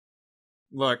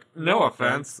Look, no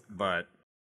offense, but...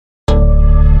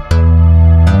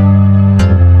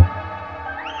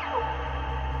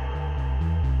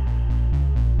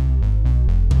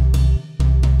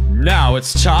 Now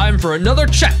it's time for another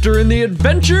chapter in the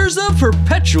adventures of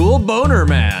Perpetual Boner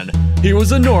Man. He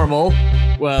was a normal,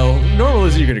 well, normal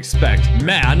as you could expect,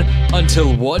 man,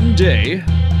 until one day,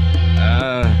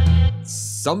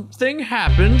 something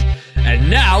happened, and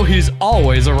now he's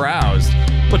always aroused.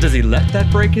 But does he let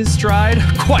that break his stride?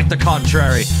 Quite the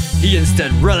contrary. He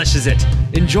instead relishes it,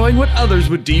 enjoying what others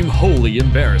would deem wholly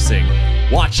embarrassing.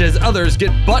 Watch as others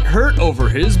get butthurt over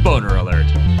his boner alert.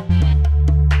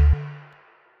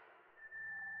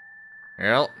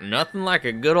 Well, nothing like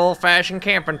a good old-fashioned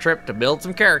camping trip to build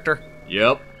some character.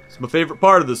 Yep, it's my favorite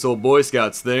part of this whole Boy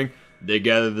Scouts thing. They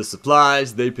gather the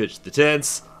supplies, they pitch the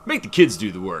tents, make the kids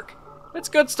do the work. It's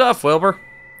good stuff, Wilbur.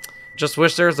 Just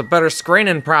wish there was a better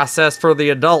screening process for the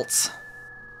adults.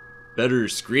 Better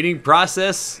screening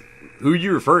process? Who are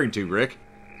you referring to, Rick?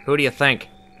 Who do you think?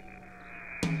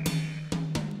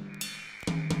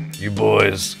 You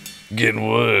boys getting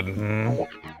wood, hmm?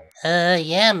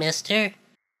 Yeah, mister.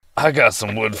 I got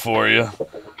some wood for you.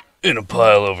 In a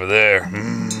pile over there.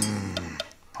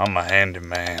 I'm a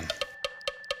handyman.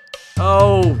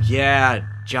 Oh, yeah,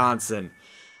 Johnson.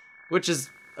 Which is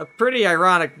a pretty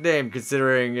ironic name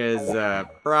considering his,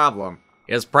 problem.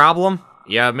 His problem?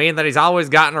 You mean that he's always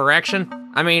got an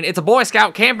erection? I mean, it's a Boy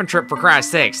Scout camping trip for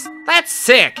Christ's sakes. That's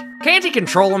sick! Can't he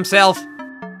control himself?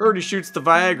 Heard he shoots the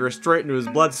Viagra straight into his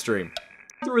bloodstream.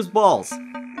 Through his balls.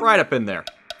 Right up in there.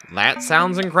 That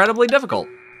sounds incredibly difficult.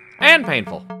 And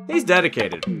painful. He's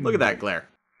dedicated. Look at that glare.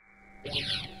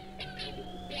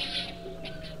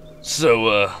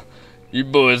 So, you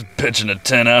boys pitching a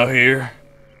tent out here?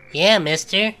 Yeah,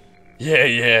 mister.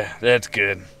 Yeah, that's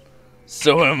good.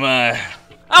 So am I.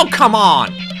 Oh, come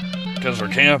on! 'Cause we're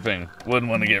camping.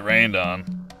 Wouldn't want to get rained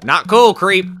on. Not cool,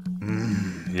 creep.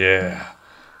 Yeah,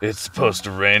 it's supposed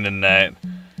to rain tonight.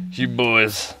 You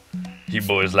boys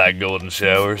like golden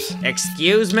showers?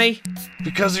 Excuse me?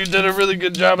 Because you did a really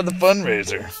good job of the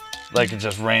fundraiser. Like it's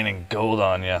just raining gold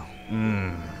on you.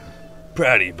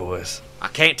 Proud of you boys. I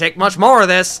can't take much more of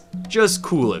this. Just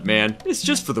cool it, man. It's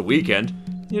just for the weekend.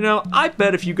 You know, I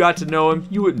bet if you got to know him,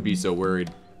 you wouldn't be so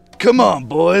worried. Come on,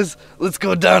 boys. Let's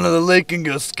go down to the lake and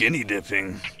go skinny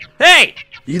dipping. Hey!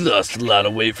 You lost a lot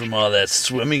of weight from all that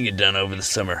swimming you done over the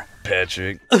summer,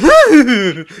 Patrick.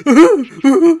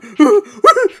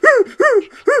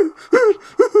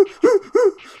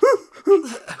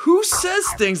 Who says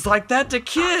things like that to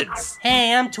kids?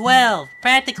 Hey, I'm 12.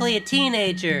 Practically a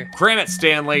teenager. Cram it,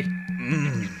 Stanley.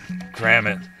 Cram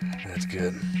it. That's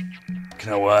good.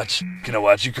 Can I watch? Can I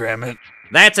watch you cram it?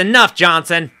 That's enough,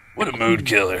 Johnson. What a mood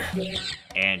killer.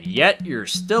 And yet you're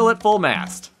still at full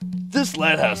mast. This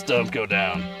lighthouse don't go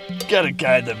down. Gotta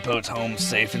guide them boats home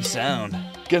safe and sound.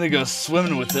 Gonna go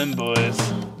swimming with them boys.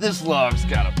 This log's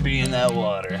gotta be in that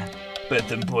water. Bet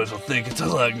them boys will think it's a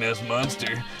Loch Ness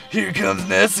monster. Here comes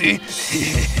Nessie.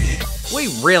 We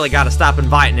really gotta stop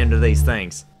inviting him to these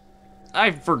things.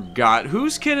 I forgot.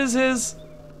 Whose kid is his?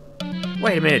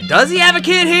 Wait a minute, does he have a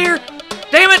kid here?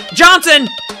 Damn it, Johnson!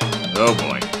 Oh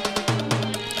boy.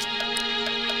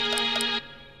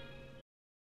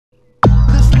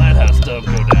 This lighthouse don't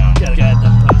go down. Gotta guide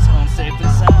them boats home safe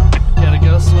and sound. Gotta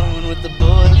go swimming with the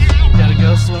boys. Gotta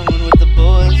go swimming with the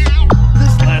boys.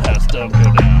 This lighthouse don't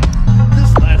go down.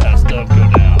 This lighthouse don't go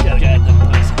down. Gotta guide them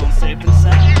boats home safe and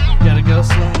sound. Gotta go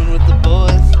swimming with the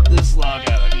boys. This log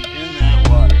gotta be in that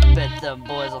water. Bet them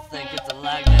boys will think it's a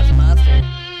Loch Ness monster.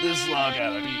 This log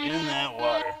gotta be in that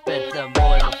water. Bet them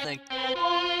boys will think...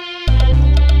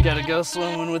 Gotta go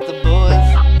swimming with the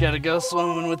boys. Gotta go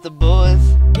swimming with the boys.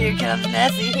 Here comes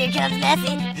Nessie. Here comes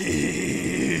Nessie.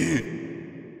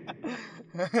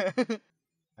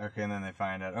 Okay, and then they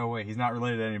find out, oh wait, he's not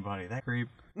related to anybody. That creep.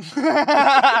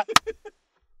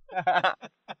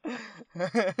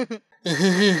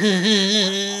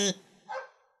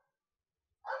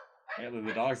 Apparently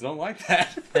the dogs don't like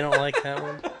that. They don't like that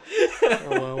one. Oh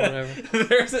well, whatever.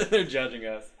 They're judging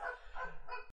us.